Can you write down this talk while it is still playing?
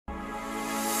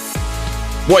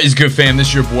What is good, fam? This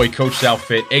is your boy, Coach Sal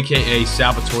Fit, aka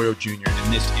Salvatore Jr.,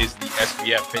 and this is the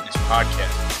SBF Fitness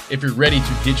Podcast. If you're ready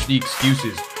to ditch the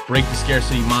excuses, break the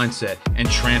scarcity mindset, and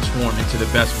transform into the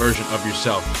best version of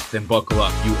yourself, then buckle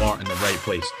up. You are in the right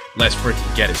place. Let's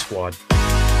freaking get it, squad.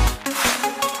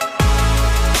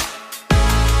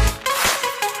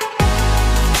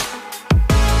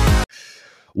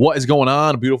 What is going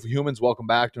on, beautiful humans? Welcome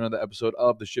back to another episode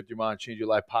of the Shift Your Mind, Change Your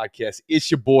Life podcast.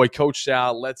 It's your boy, Coach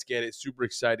Sal. Let's get it. Super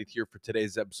excited here for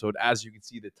today's episode. As you can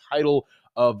see, the title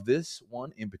of this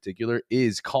one in particular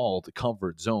is called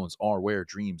Comfort Zones Are Where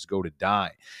Dreams Go to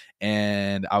Die.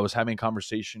 And I was having a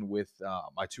conversation with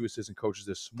my two assistant coaches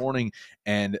this morning,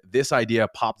 and this idea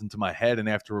popped into my head. And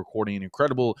after recording an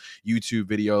incredible YouTube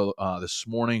video this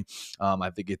morning, I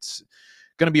think it's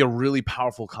going to be a really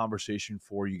powerful conversation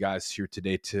for you guys here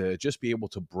today to just be able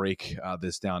to break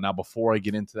this down. Now, before I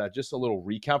get into that, just a little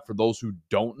recap for those who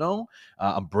don't know.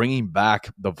 I'm bringing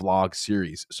back the vlog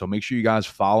series, so make sure you guys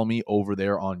follow me over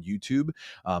there on YouTube,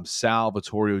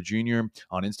 Salvatore Jr.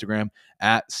 on Instagram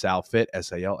at Salfit,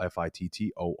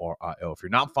 SALFITTORIO. If you're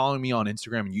not following me on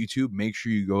Instagram and YouTube, make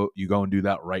sure you go and do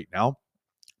that right now,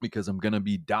 because I'm going to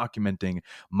be documenting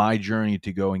my journey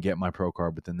to go and get my pro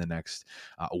card within the next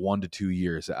 1 to 2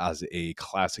 years as a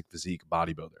classic physique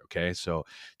bodybuilder. Okay, so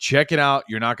check it out.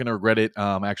 You're not going to regret it.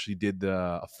 I actually did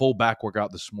a full back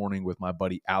workout this morning with my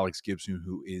buddy Alex Gibson,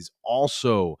 who is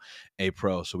also a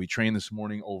pro. So we trained this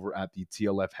morning over at the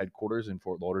TLF headquarters in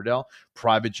Fort Lauderdale.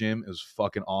 Private gym. It was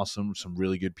fucking awesome. Some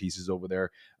really good pieces over there.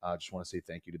 I just want to say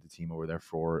thank you to the team over there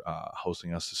for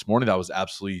hosting us this morning. That was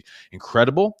absolutely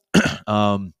incredible.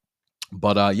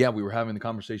 But yeah, we were having the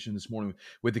conversation this morning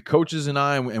with the coaches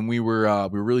and we were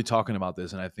really talking about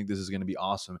this, and I think this is going to be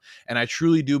awesome. And I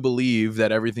truly do believe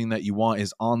that everything that you want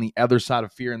is on the other side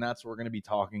of fear, and that's what we're going to be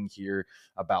talking here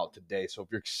about today. So if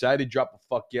you're excited, drop a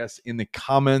fuck yes in the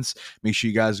comments. Make sure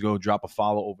you guys go drop a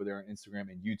follow over there on Instagram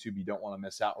and YouTube. You don't want to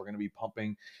miss out. We're going to be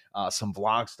pumping some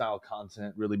vlog style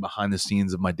content, really behind the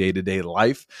scenes of my day-to-day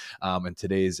life. And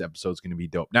today's episode is going to be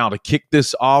dope. Now, to kick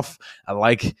this off, I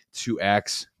like to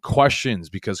ask questions,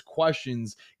 because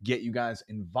questions get you guys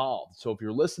involved. So if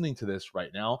you're listening to this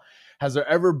right now, has there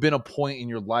ever been a point in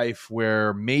your life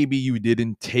where maybe you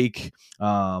didn't take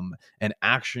an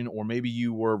action, or maybe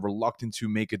you were reluctant to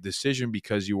make a decision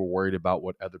because you were worried about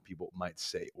what other people might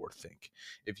say or think?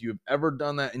 If you've ever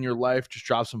done that in your life, just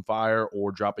drop some fire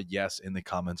or drop a yes in the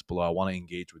comments below. I want to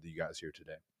engage with you guys here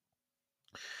today.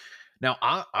 Now,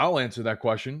 I'll answer that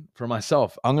question for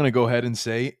myself. I'm going to go ahead and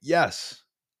say yes.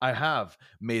 I have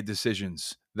made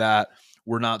decisions that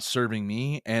were not serving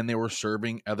me and they were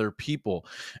serving other people.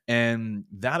 And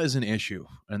that is an issue.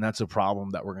 And that's a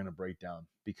problem that we're going to break down,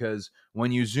 because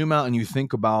when you zoom out and you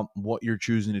think about what you're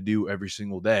choosing to do every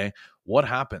single day, what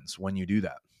happens when you do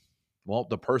that? Well,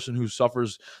 the person who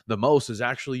suffers the most is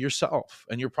actually yourself.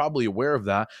 And you're probably aware of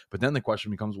that. But then the question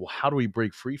becomes, well, how do we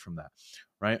break free from that?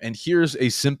 Right. And here's a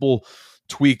simple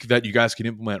tweak that you guys can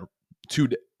implement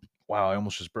today. Wow, I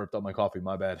almost just burped up my coffee.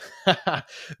 My bad.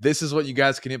 This is what you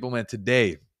guys can implement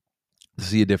today to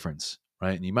see a difference,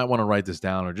 right? And you might want to write this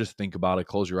down or just think about it.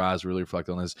 Close your eyes, really reflect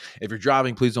on this. If you're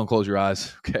driving, please don't close your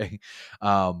eyes, okay?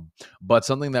 But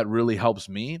something that really helps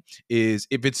me is,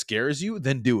 if it scares you,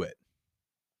 then do it.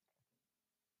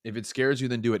 If it scares you,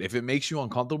 then do it. If it makes you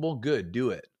uncomfortable, good,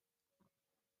 do it,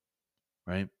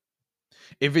 right?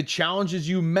 If it challenges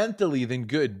you mentally, then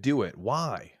good, do it.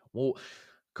 Why? Well,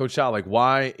 Coach Sal, like,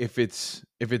 why, if it's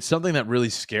something that really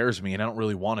scares me and I don't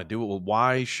really want to do it, well,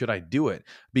 why should I do it?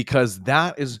 Because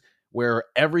that is where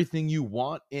everything you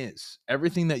want is.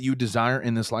 Everything that you desire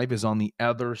in this life is on the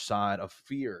other side of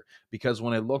fear. Because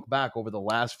when I look back over the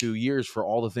last few years for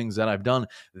all the things that I've done,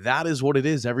 that is what it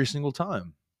is every single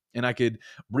time. And I could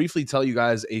briefly tell you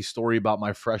guys a story about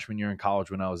my freshman year in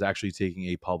college when I was actually taking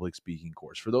a public speaking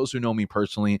course. For those who know me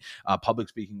personally, public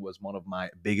speaking was one of my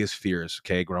biggest fears,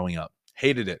 okay, growing up.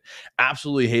 Hated it.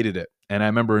 Absolutely hated it. And I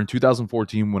remember in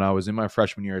 2014, when I was in my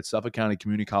freshman year at Suffolk County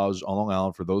Community College on Long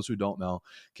Island, for those who don't know,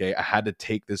 okay, I had to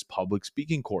take this public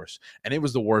speaking course. And it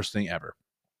was the worst thing ever.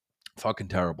 Fucking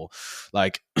terrible.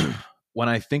 Like, when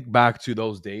I think back to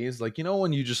those days, like, you know,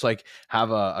 when you just like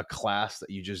have a class that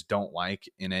you just don't like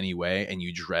in any way and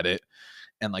you dread it,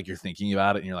 and like you're thinking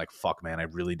about it and you're like, fuck, man, I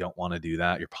really don't want to do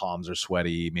that. Your palms are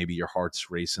sweaty. Maybe your heart's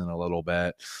racing a little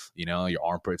bit. You know, your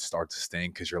armpits start to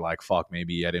stink because you're like, fuck,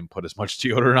 maybe I didn't put as much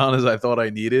deodorant on as I thought I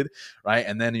needed. Right.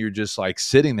 And then you're just like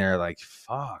sitting there like,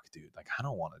 fuck, dude, like, I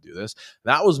don't want to do this.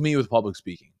 That was me with public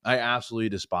speaking. I absolutely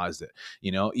despised it.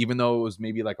 You know, even though it was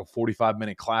maybe like a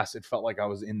 45-minute class, it felt like I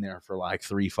was in there for like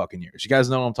 3 fucking years. You guys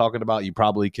know what I'm talking about. You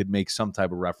probably could make some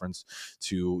type of reference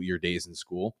to your days in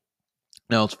school.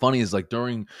 Now, it's funny is like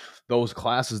during those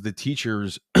classes, the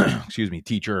teachers,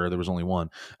 teacher, there was only one,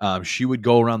 she would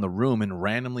go around the room and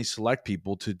randomly select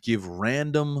people to give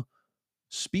random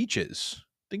speeches.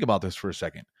 Think about this for a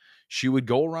second. She would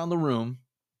go around the room,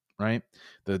 right?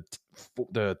 The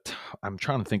I'm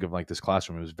trying to think of like this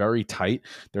classroom. It was very tight.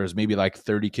 There was maybe like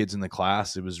 30 kids in the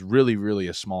class. It was really, really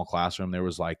a small classroom. There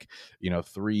was like,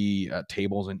 three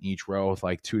tables in each row with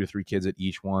like 2 to 3 kids at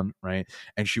each one, right?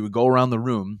 And she would go around the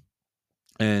room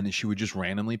and she would just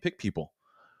randomly pick people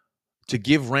to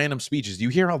give random speeches. Do you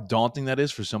hear how daunting that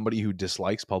is for somebody who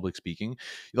dislikes public speaking?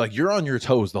 Like, you're on your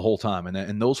toes the whole time,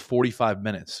 and those 45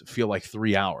 minutes feel like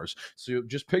 3 hours. So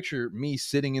just picture me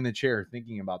sitting in the chair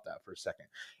thinking about that for a second.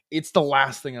 It's the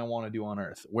last thing I want to do on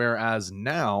earth. Whereas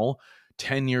now,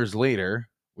 10 years later,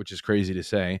 which is crazy to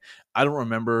say, I don't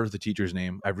remember the teacher's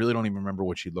name. I really don't even remember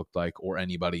what she looked like or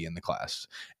anybody in the class.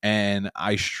 And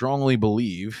I strongly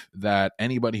believe that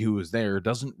anybody who was there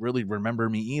doesn't really remember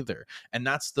me either. And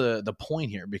that's the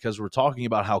point here, because we're talking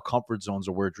about how comfort zones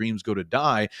are where dreams go to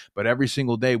die. But every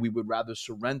single day we would rather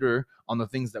surrender on the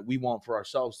things that we want for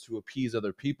ourselves to appease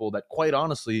other people that, quite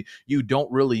honestly, you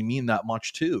don't really mean that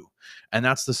much to. And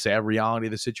that's the sad reality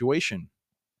of the situation.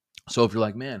 So if you're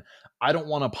like, man, I don't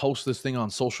want to post this thing on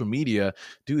social media,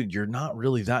 dude, you're not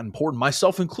really that important,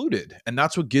 myself included. And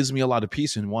that's what gives me a lot of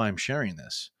peace and why I'm sharing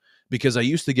this. Because I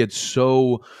used to get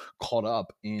so caught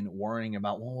up in worrying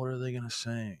about, well, what are they going to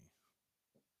say?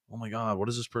 Oh my God, what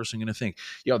is this person going to think?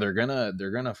 Yo, they're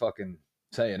gonna fucking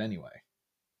say it anyway.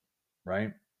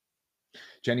 Right?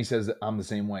 Jenny says I'm the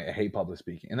same way. I hate public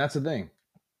speaking. And that's the thing.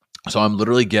 So I'm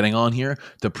literally getting on here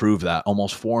to prove that.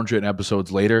 Almost 400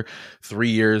 episodes later, 3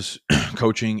 years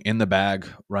coaching in the bag,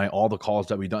 right? All the calls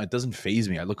that we've done, it doesn't phase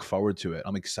me. I look forward to it.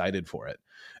 I'm excited for it.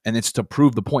 And it's to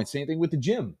prove the point. Same thing with the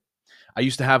gym. I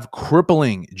used to have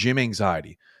crippling gym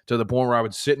anxiety to the point where I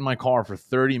would sit in my car for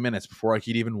 30 minutes before I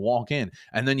could even walk in.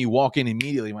 And then you walk in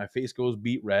immediately, my face goes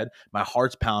beet red, my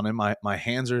heart's pounding, my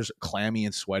hands are clammy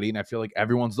and sweaty, and I feel like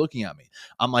everyone's looking at me.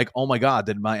 I'm like, oh my God,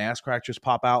 did my ass crack just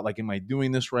pop out? Like, am I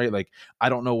doing this right? Like, I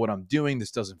don't know what I'm doing.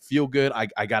 This doesn't feel good.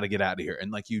 I got to get out of here.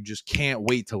 And like, you just can't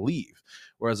wait to leave.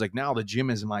 Whereas like now the gym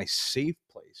is my safe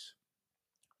place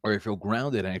where I feel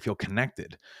grounded and I feel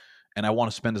connected. And I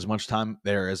want to spend as much time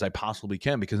there as I possibly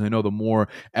can, because I know the more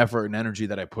effort and energy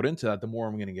that I put into that, the more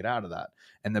I'm going to get out of that.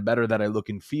 And the better that I look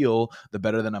and feel, the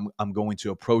better that I'm going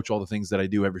to approach all the things that I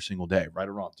do every single day, right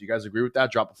or wrong. Do you guys agree with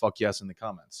that? Drop a fuck yes in the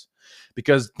comments.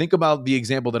 Because think about the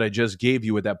example that I just gave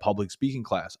you with that public speaking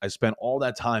class. I spent all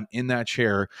that time in that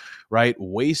chair, right?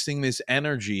 Wasting this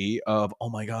energy of, oh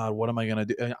my God, what am I going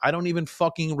to do? I don't even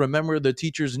fucking remember the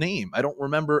teacher's name. I don't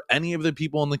remember any of the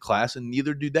people in the class, and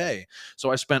neither do they.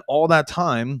 So I spent all that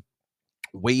time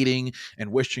waiting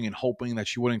and wishing and hoping that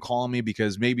she wouldn't call me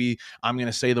because maybe I'm going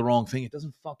to say the wrong thing. It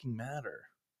doesn't fucking matter.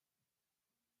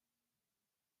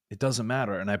 It doesn't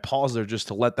matter. And I pause there just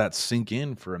to let that sink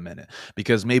in for a minute,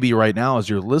 because maybe right now, as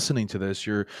you're listening to this,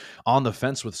 you're on the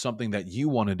fence with something that you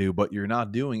want to do, but you're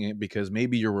not doing it because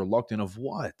maybe you're reluctant of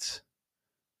what?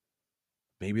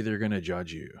 Maybe they're going to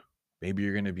judge you. Maybe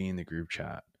you're going to be in the group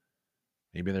chat.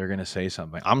 Maybe they're going to say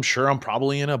something. I'm sure I'm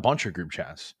probably in a bunch of group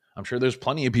chats. I'm sure there's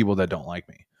plenty of people that don't like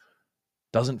me.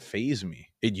 Doesn't phase me.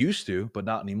 It used to, but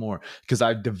not anymore, because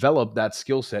I've developed that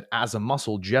skill set as a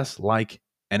muscle, just like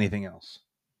anything else.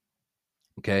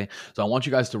 Okay. So I want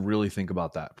you guys to really think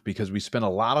about that, because we spend a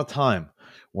lot of time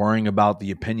worrying about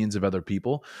the opinions of other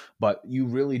people, but you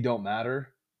really don't matter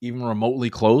even remotely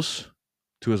close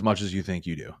to as much as you think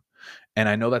you do. And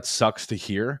I know that sucks to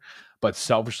hear, but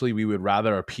selfishly, we would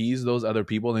rather appease those other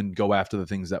people than go after the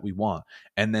things that we want.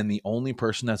 And then the only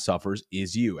person that suffers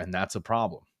is you. And that's a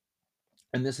problem.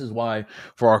 And this is why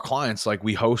for our clients, like,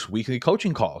 we host weekly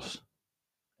coaching calls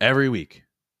every week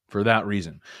for that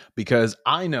reason. Because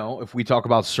I know if we talk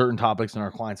about certain topics and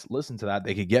our clients listen to that,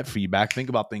 they could get feedback, think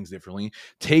about things differently,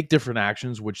 take different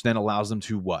actions, which then allows them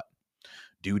to what?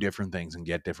 Do different things and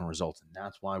get different results. And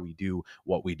that's why we do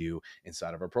what we do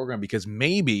inside of our program. Because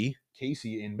maybe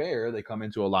Casey and Bear, they come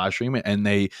into a live stream and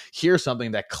they hear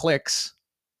something that clicks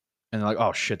and they're like,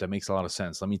 oh shit, that makes a lot of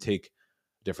sense. Let me take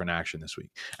different action this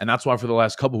week. And that's why for the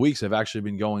last couple of weeks, I've actually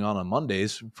been going on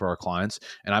Mondays for our clients,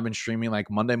 and I've been streaming like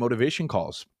Monday motivation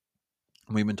calls.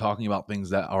 We've been talking about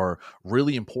things that are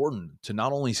really important to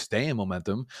not only stay in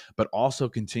momentum, but also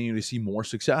continue to see more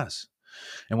success.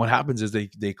 And what happens is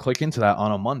they click into that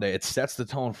on a Monday. It sets the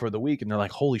tone for the week, and they're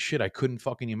like, holy shit, I couldn't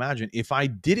fucking imagine if I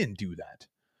didn't do that.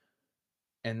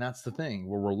 And that's the thing.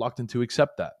 We're reluctant to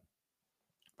accept that.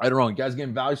 Right or wrong? You guys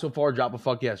getting value so far? Drop a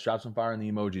fuck yes. Drop some fire in the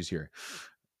emojis here.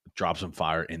 Drop some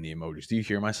fire in the emojis. Do you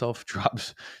hear myself? Drop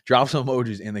some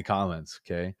emojis in the comments,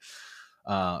 okay?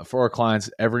 For our clients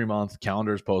every month.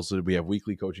 Calendar is posted. We have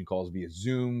weekly coaching calls via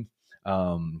Zoom,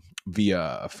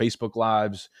 via Facebook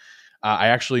Lives.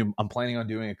 I'm planning on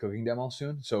doing a cooking demo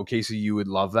soon. So Casey, you would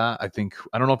love that. I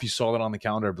don't know if you saw that on the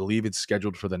calendar. I believe it's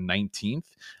scheduled for the 19th.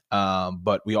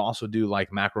 But we also do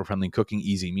like macro friendly cooking,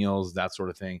 easy meals, that sort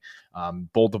of thing.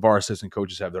 Both of our assistant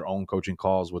coaches have their own coaching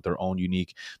calls with their own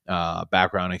unique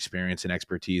background, experience, and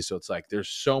expertise. So it's like there's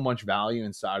so much value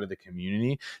inside of the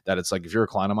community that it's like if you're a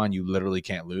client of mine, you literally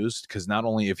can't lose, because not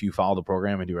only if you follow the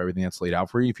program and do everything that's laid out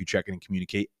for you, if you check in and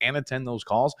communicate and attend those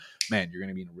calls, man, you're going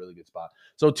to be in a really good spot.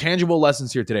 So tangible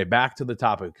lessons here today. Back to the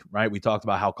topic, right? We talked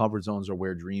about how comfort zones are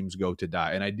where dreams go to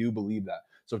die. And I do believe that.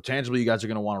 So tangibly, you guys are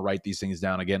going to want to write these things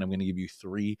down. Again, I'm going to give you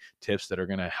 3 tips that are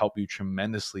going to help you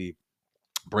tremendously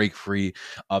break free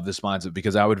of this mindset,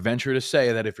 because I would venture to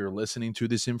say that if you're listening to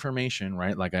this information,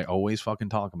 right, like I always fucking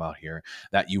talk about here,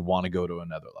 that you want to go to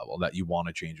another level, that you want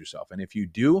to change yourself. And if you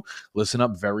do, listen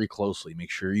up very closely.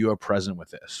 Make sure you are present with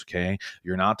this, okay?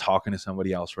 You're not talking to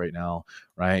somebody else right now,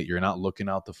 right? You're not looking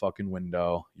out the fucking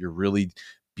window. You're really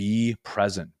be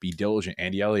present, be diligent.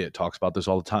 Andy Elliott talks about this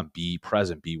all the time. Be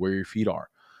present, be where your feet are.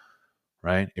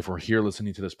 Right? If we're here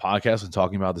listening to this podcast and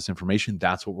talking about this information,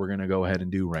 that's what we're going to go ahead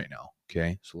and do right now.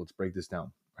 Okay. So let's break this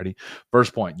down. Ready?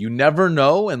 First point, you never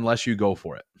know unless you go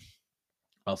for it.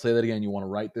 I'll say that again. You want to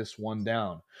write this one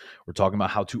down. We're talking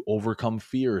about how to overcome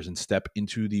fears and step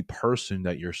into the person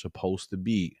that you're supposed to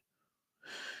be.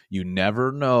 You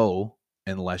never know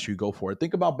unless you go for it.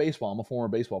 Think about baseball. I'm a former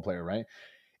baseball player, right?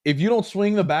 If you don't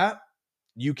swing the bat,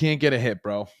 you can't get a hit,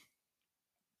 bro.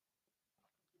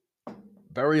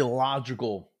 Very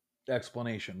logical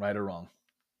explanation, right or wrong.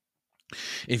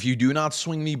 If you do not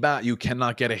swing the bat, you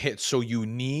cannot get a hit. So you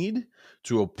need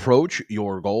to approach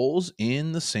your goals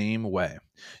in the same way.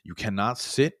 You cannot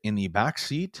sit in the back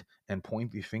seat and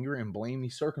point the finger and blame the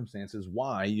circumstances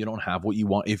why you don't have what you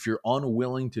want if you're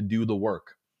unwilling to do the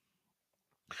work.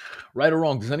 Right or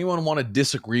wrong? Does anyone want to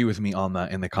disagree with me on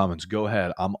that in the comments? Go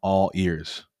ahead. I'm all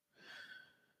ears.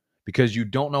 Because you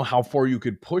don't know how far you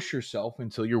could push yourself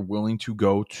until you're willing to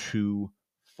go too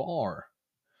far.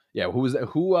 Yeah, who is that?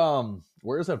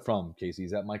 Where is that from, Casey?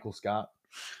 Is that Michael Scott?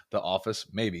 The Office?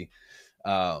 Maybe.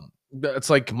 It's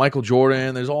like Michael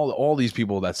Jordan. There's all these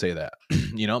people that say that.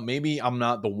 Maybe I'm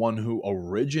not the one who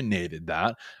originated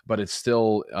that, but it's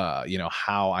still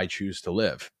how I choose to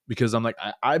live. Because I'm like,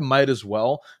 I might as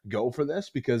well go for this,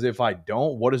 because if I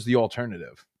don't, what is the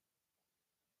alternative?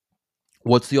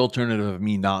 What's the alternative of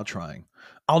me not trying?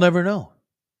 I'll never know.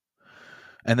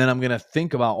 And then I'm going to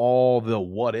think about all the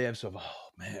what ifs of, oh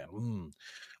man,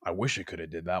 I wish I could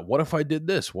have did that. What if I did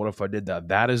this? What if I did that?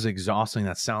 That is exhausting.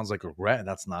 That sounds like regret.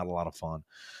 That's not a lot of fun.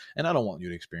 And I don't want you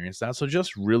to experience that. So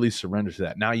just really surrender to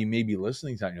that. Now you may be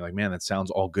listening to that and you're like, man, that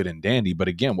sounds all good and dandy. But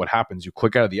again, what happens? You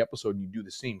click out of the episode and you do the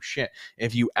same shit.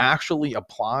 If you actually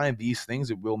apply these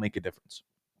things, it will make a difference.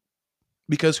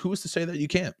 Because who's to say that you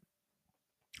can't?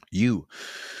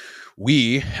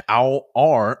 We are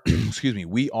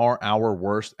our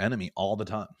worst enemy all the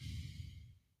time.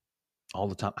 All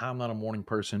the time. I'm not a morning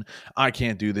person. I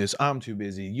can't do this. I'm too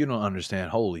busy. You don't understand.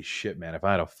 Holy shit, man. If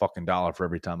I had a fucking dollar for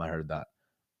every time I heard that.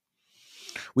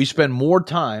 We spend more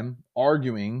time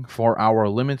arguing for our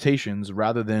limitations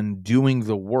rather than doing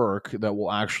the work that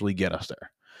will actually get us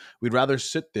there. We'd rather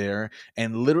sit there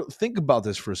and literally think about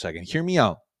this for a second. Hear me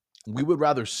out. We would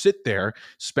rather sit there,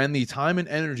 spend the time and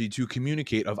energy to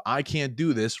communicate of I can't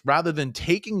do this, rather than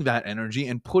taking that energy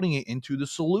and putting it into the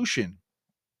solution.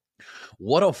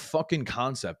 What a fucking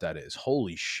concept that is.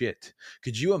 Holy shit.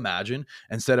 Could you imagine,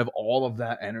 instead of all of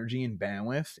that energy and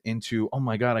bandwidth into, oh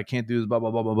my God, I can't do this, blah,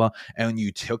 blah, blah, blah, blah. And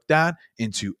you took that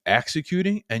into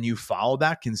executing and you followed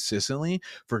that consistently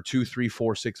for 2, 3,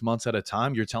 4, 6 months at a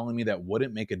time. You're telling me that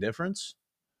wouldn't make a difference?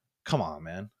 Come on,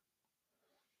 man.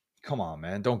 Come on,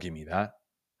 man. Don't give me that.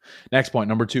 Next point,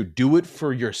 number 2, do it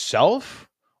for yourself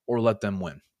or let them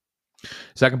win.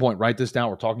 Second point, write this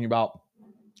down. We're talking about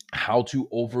how to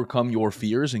overcome your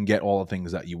fears and get all the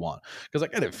things that you want. Because I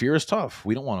get it, fear is tough.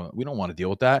 We don't want to deal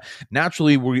with that.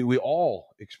 Naturally, we all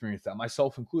experience that,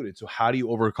 myself included. So how do you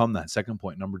overcome that? Second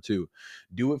point, number 2,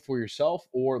 do it for yourself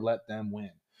or let them win.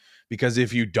 Because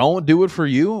if you don't do it for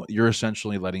you, you're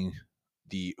essentially letting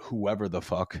the whoever the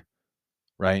fuck,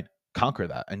 right, conquer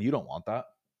that. And you don't want that.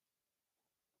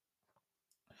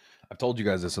 I've told you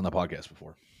guys this on the podcast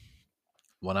before.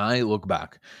 When I look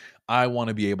back, I want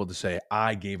to be able to say,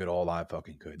 I gave it all I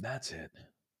fucking could. That's it.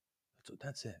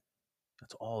 That's it.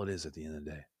 That's all it is at the end of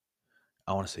the day.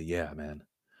 I want to say, yeah, man,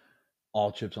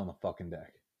 all chips on the fucking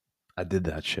deck. I did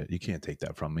that shit. You can't take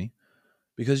that from me,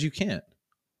 because you can't.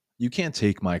 You can't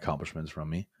take my accomplishments from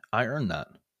me. I earned that.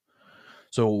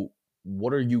 So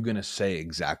what are you going to say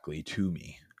exactly to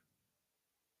me?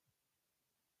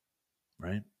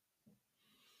 Right?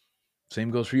 Same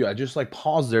goes for you. I just like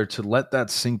pause there to let that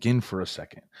sink in for a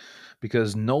second,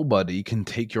 because nobody can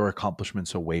take your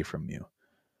accomplishments away from you.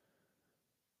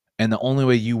 And the only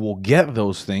way you will get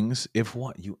those things if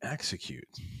what you execute.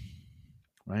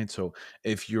 Right? So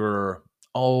if you're,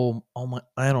 oh my,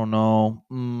 I don't know,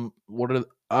 what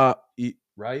are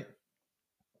right?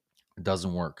 It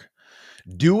doesn't work.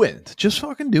 Do it. Just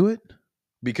fucking do it.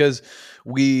 Because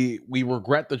we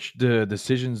regret the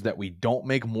decisions that we don't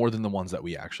make more than the ones that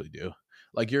we actually do.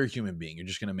 Like, you're a human being. You're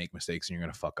just going to make mistakes and you're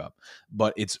going to fuck up.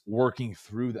 But it's working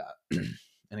through that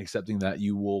and accepting that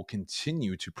you will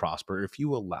continue to prosper if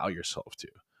you allow yourself to.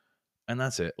 And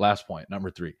that's it. Last point, number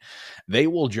 3. They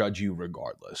will judge you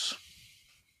regardless.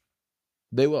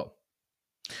 They will.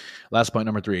 Last point,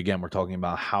 number 3. Again, we're talking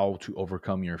about how to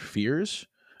overcome your fears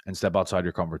and step outside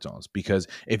your comfort zones. Because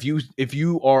if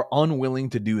you are unwilling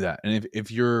to do that, and if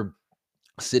you're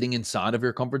sitting inside of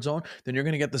your comfort zone, then you're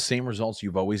going to get the same results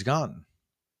you've always gotten.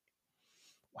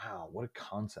 Wow, what a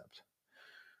concept.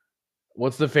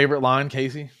 What's the favorite line,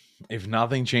 Casey? If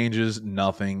nothing changes,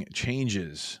 nothing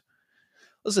changes.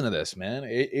 Listen to this, man.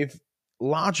 If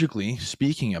logically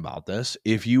speaking about this,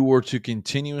 if you were to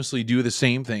continuously do the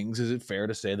same things, is it fair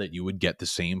to say that you would get the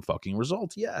same fucking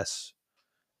result? Yes.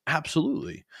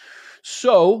 Absolutely.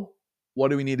 So, what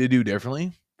do we need to do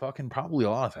differently? Fucking probably a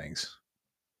lot of things.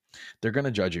 They're going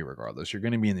to judge you regardless. You're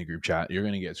going to be in the group chat. You're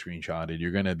going to get screenshotted.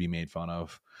 You're going to be made fun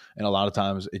of. And a lot of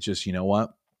times it's just, you know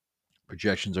what?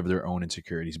 Projections of their own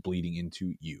insecurities bleeding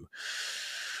into you.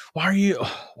 Why are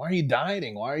you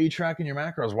dieting? Why are you tracking your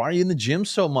macros? Why are you in the gym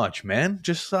so much, man?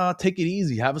 Just take it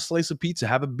easy. Have a slice of pizza.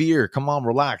 Have a beer. Come on,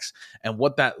 relax. And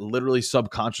what that literally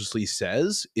subconsciously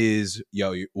says is,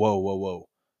 yo, whoa,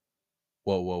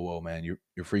 man, you're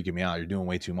freaking me out. You're doing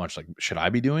way too much. Like, should I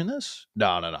be doing this? No,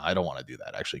 I don't want to do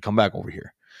that. Actually, come back over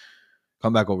here,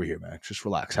 man. Just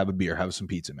relax. Have a beer. Have some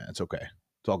pizza, man. It's okay.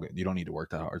 It's all good. You don't need to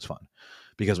work that hard. It's fun.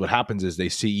 Because what happens is they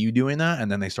see you doing that,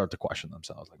 and then they start to question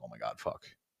themselves. Like, oh my God, fuck.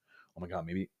 Oh my God,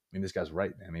 maybe this guy's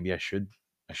right, man. Maybe I should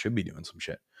be doing some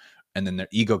shit. And then their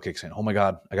ego kicks in. Oh my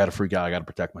God, I got to freak out. I got to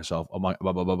protect myself. Oh my,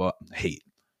 blah, blah, blah, blah. Hate,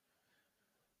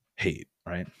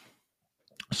 right?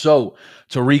 So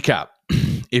to recap,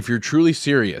 if you're truly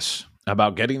serious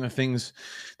about getting the things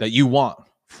that you want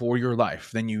for your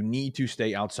life, then you need to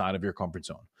stay outside of your comfort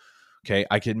zone. Okay.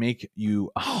 I can make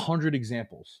you 100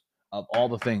 examples of all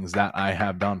the things that I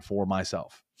have done for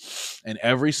myself. And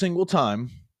every single time,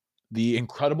 the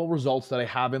incredible results that I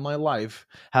have in my life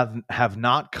have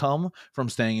not come from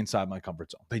staying inside my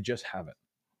comfort zone. They just haven't.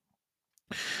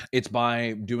 It's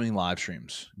by doing live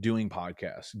streams, doing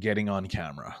podcasts, getting on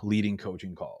camera, leading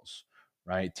coaching calls,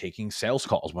 right? Taking sales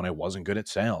calls when I wasn't good at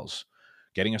sales,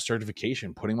 getting a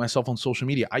certification, putting myself on social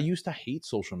media. I used to hate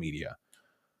social media.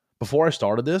 Before I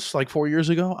started this, like 4 years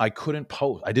ago, I couldn't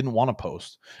post. I didn't want to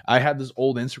post. I had this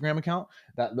old Instagram account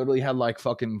that literally had like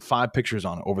fucking 5 pictures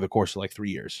on it over the course of like 3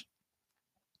 years.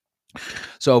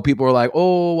 So people were like,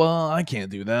 oh, well, I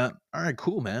can't do that. All right,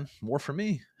 cool, man. More for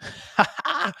me.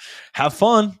 Have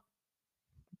fun.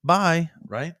 Bye.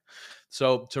 Right?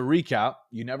 So to recap,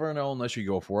 you never know unless you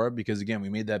go for it, because again, we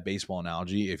made that baseball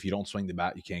analogy. If you don't swing the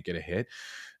bat, you can't get a hit.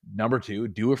 Number 2,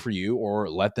 do it for you or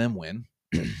let them win.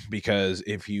 Because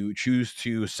if you choose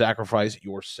to sacrifice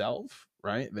yourself,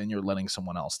 right, then you're letting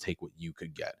someone else take what you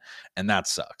could get. And that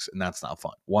sucks. And that's not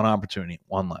fun. One opportunity,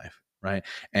 one life, right?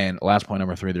 And last point,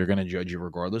 number 3, they're going to judge you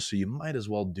regardless. So you might as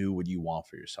well do what you want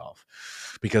for yourself,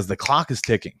 because the clock is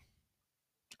ticking.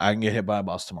 I can get hit by a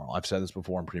bus tomorrow. I've said this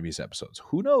before in previous episodes.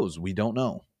 Who knows? We don't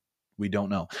know.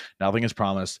 Nothing is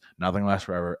promised. Nothing lasts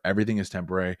forever. Everything is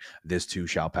temporary. This too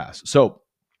shall pass. So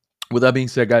with that being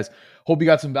said, guys, hope you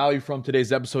got some value from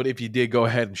today's episode. If you did, go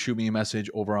ahead and shoot me a message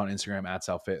over on Instagram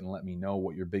 @SalFit and let me know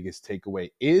what your biggest takeaway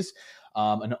is.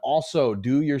 And also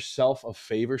do yourself a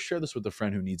favor. Share this with a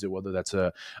friend who needs it, whether that's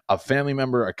a family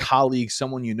member, a colleague,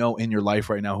 someone you know in your life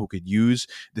right now who could use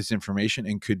this information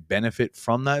and could benefit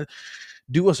from that.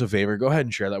 Do us a favor. Go ahead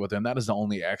and share that with them. That is the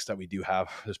only X that we do have.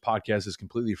 This podcast is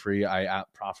completely free. I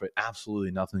profit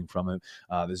absolutely nothing from it.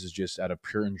 This is just out of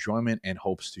pure enjoyment and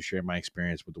hopes to share my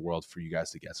experience with the world for you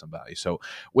guys to get some value. So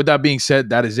with that being said,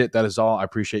 that is it. That is all. I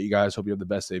appreciate you guys. Hope you have the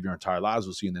best day of your entire lives.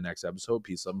 We'll see you in the next episode.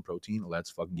 Peace, love, and protein. Let's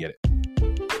fucking get it.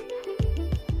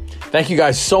 Thank you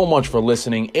guys so much for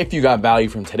listening. If you got value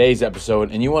from today's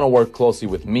episode and you want to work closely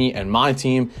with me and my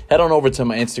team, head on over to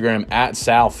my Instagram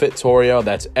 @SalFittorio.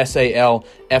 That's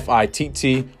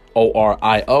SalFitt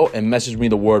ORIO, and message me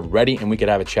the word ready, and we could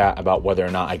have a chat about whether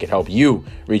or not I could help you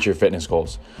reach your fitness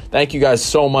goals. Thank you guys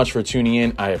so much for tuning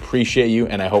in. I appreciate you,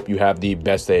 and I hope you have the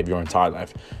best day of your entire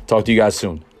life. Talk to you guys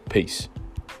soon. Peace.